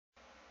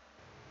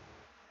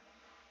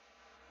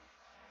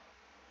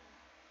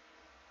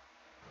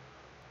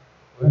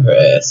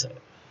Whereas,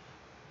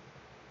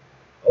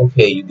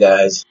 okay, you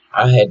guys,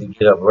 I had to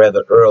get up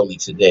rather early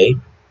today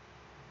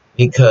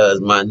because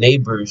my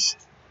neighbors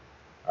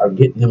are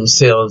getting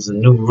themselves a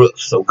new roof.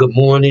 So good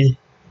morning,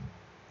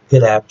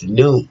 good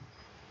afternoon,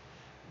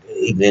 good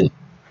evening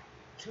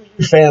to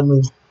your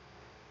family.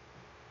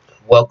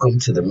 Welcome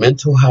to the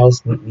Mental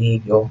House with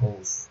me, your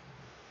host,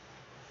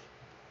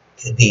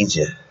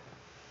 Khadija.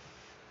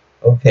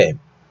 Okay,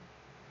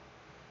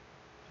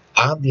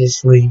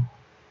 obviously,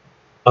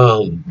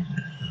 um,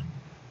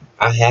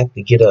 I have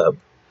to get up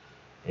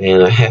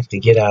and I have to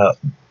get out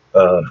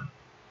uh,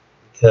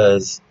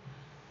 because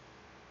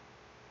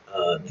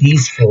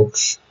these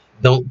folks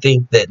don't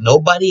think that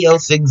nobody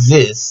else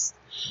exists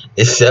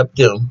except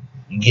them.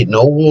 You get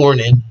no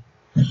warning.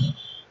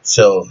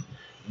 So,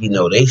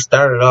 they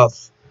started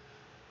off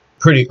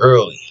pretty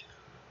early,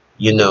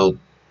 you know.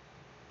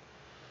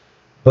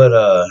 But,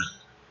 I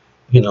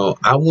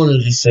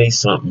wanted to say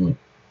something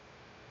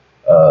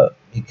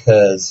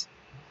because,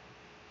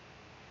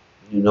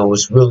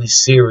 it's really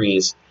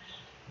serious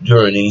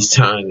during these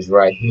times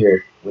right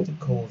here with the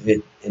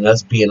COVID and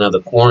us being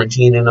under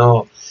quarantine and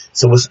all.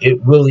 So it's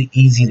really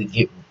easy to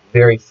get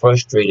very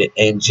frustrated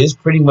and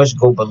just pretty much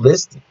go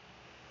ballistic.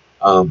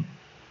 Um,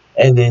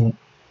 and then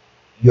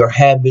your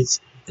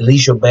habits, at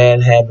least your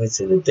bad habits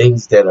and the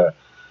things that are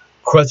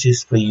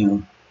crutches for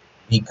you,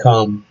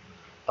 become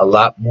a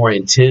lot more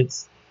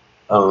intense.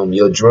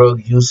 Your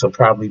drug use will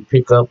probably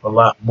pick up a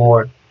lot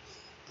more.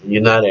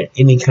 You're not at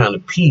any kind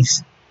of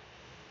peace.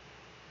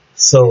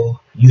 So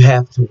you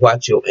have to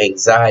watch your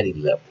anxiety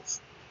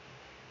levels.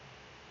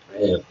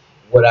 And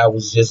what I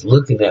was just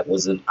looking at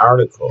was an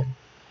article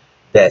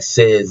that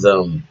says,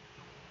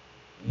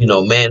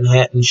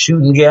 Manhattan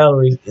Shooting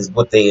Gallery is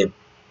what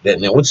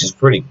which is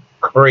pretty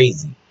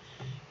crazy,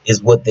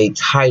 is what they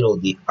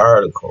titled the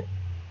article.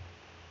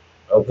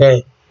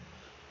 Okay.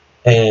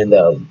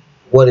 And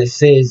what it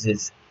says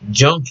is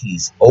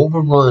junkies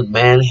overrun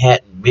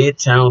Manhattan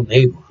Midtown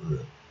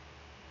neighborhood.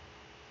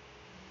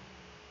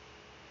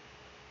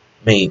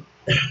 I mean,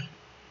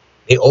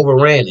 they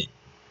overran it.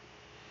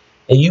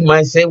 And you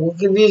might say, well,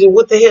 Khadija,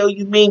 what the hell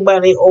you mean by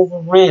they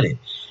overran it?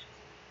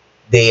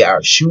 They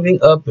are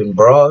shooting up in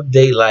broad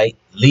daylight,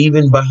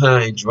 leaving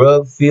behind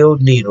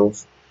drug-filled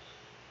needles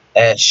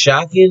as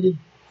shocking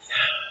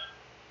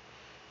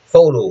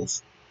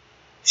photos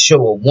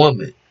show a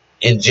woman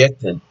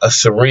injecting a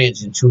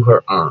syringe into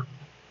her arm.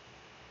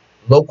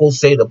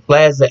 Locals say the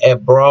plaza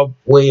at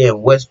Broadway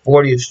and West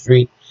 40th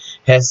Street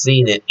has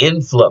seen an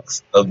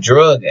influx of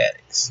drug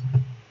addicts.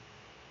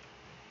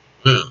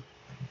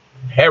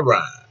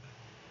 Heron,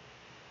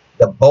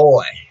 the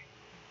boy,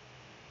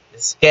 the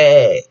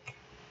skag.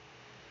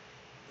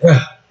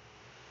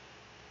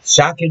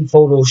 Shocking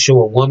photos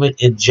show a woman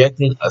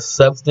injecting a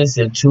substance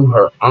into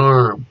her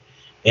arm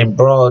in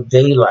broad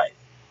daylight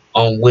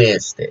on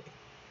Wednesday.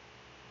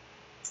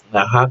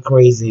 Now, how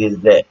crazy is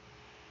that?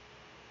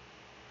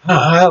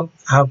 How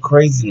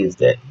crazy is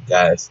that,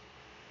 guys?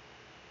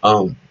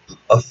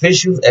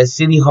 Officials at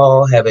City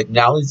Hall have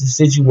acknowledged the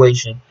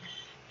situation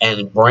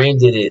and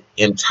branded it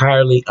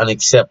entirely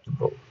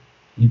unacceptable.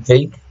 You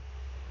think?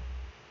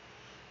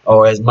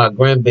 Or as my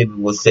grandbaby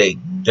would say,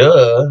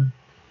 duh.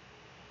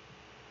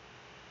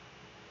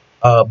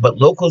 But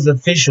locals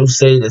officials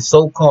say the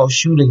so-called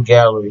shooting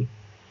gallery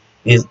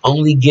is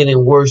only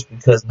getting worse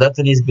because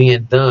nothing is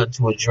being done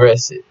to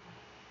address it.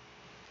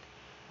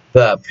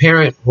 The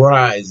apparent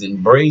rise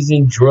in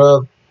brazen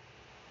drug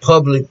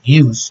public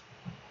use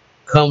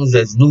comes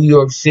as New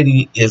York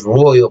City is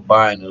roiled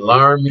by an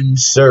alarming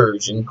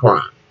surge in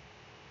crime.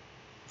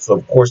 So,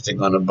 of course, they're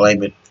going to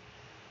blame it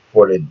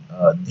for the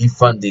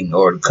defunding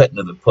or the cutting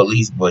of the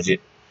police budget.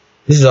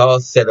 This is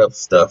all set up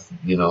stuff,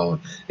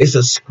 It's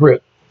a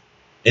script.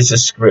 It's a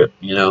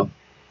script,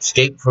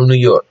 Escape from New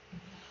York.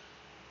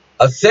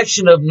 A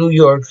section of New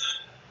York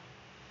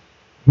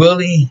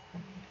really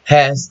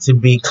has to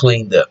be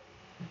cleaned up.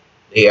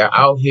 They are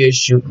out here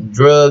shooting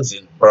drugs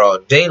in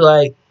broad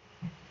daylight.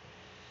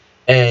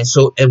 And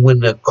when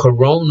the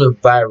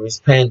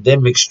coronavirus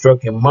pandemic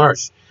struck in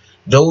March,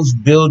 those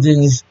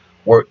buildings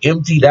were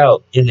emptied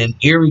out in an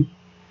eerie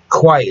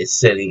quiet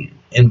setting,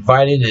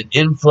 inviting an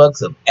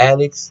influx of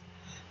addicts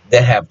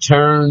that have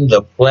turned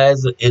the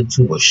plaza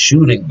into a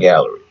shooting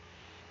gallery.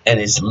 And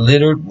it's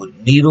littered with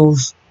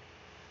needles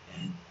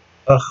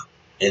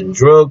and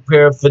drug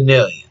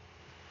paraphernalia,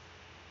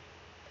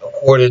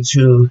 according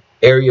to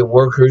area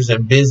workers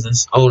and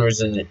business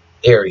owners in the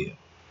area.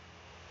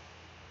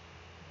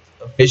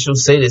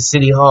 Officials say that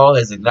City Hall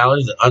has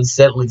acknowledged the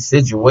unsettling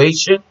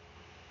situation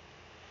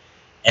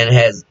and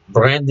has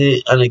branded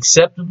it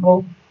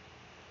unacceptable,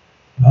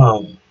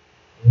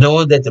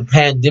 knowing that the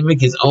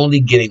pandemic is only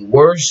getting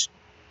worse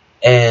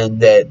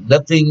and that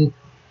nothing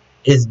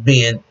is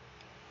being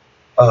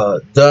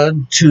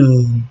done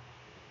to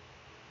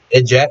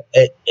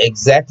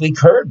exactly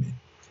curb it.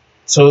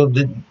 So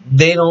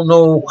they don't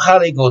know how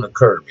they're going to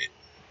curb it.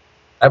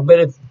 I bet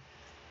if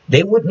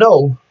they would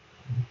know,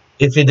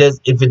 if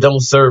it don't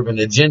serve an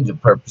agenda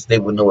purpose, they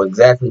would know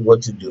exactly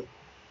what to do.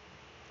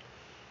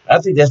 I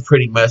think that's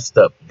pretty messed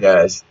up,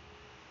 guys.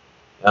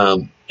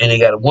 And they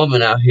got a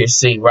woman out here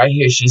seen right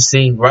here. She's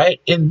seen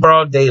right in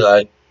broad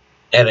daylight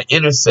at an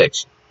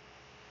intersection.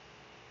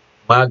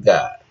 My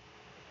God.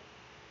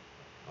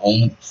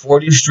 On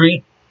 40th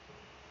Street,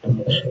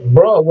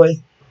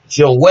 Broadway.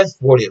 She on West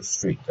 40th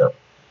Street, though.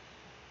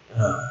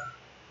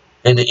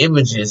 And the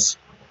images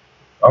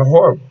are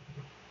horrible.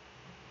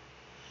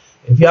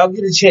 If y'all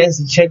get a chance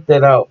to check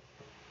that out,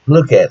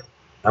 look at it.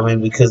 I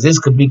mean, because this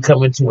could be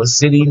coming to a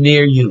city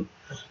near you.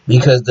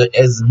 Because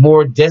as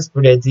more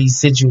desperate as these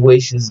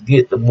situations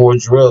get, the more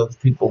drugs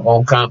people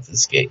won't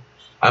confiscate.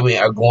 I mean,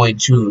 are going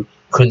to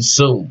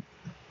consume.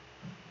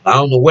 I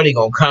don't know where they're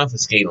going to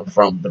confiscate them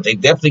from, but they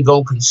definitely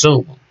going to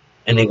consume them.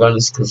 And they're going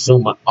to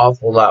consume an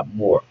awful lot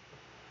more.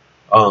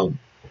 To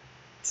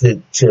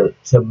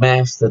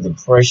mask the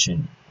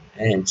depression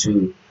and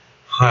to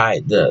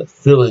hide the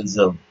feelings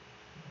of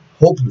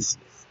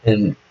hopelessness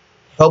and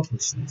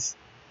helplessness.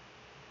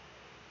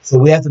 So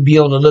we have to be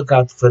on the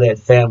lookout for that,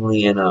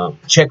 family, and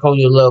check on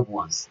your loved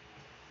ones.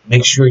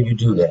 Make sure you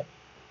do that.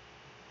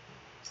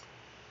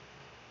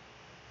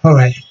 All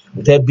right.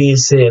 With that being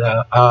said,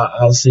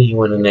 I'll see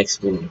you in the next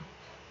video.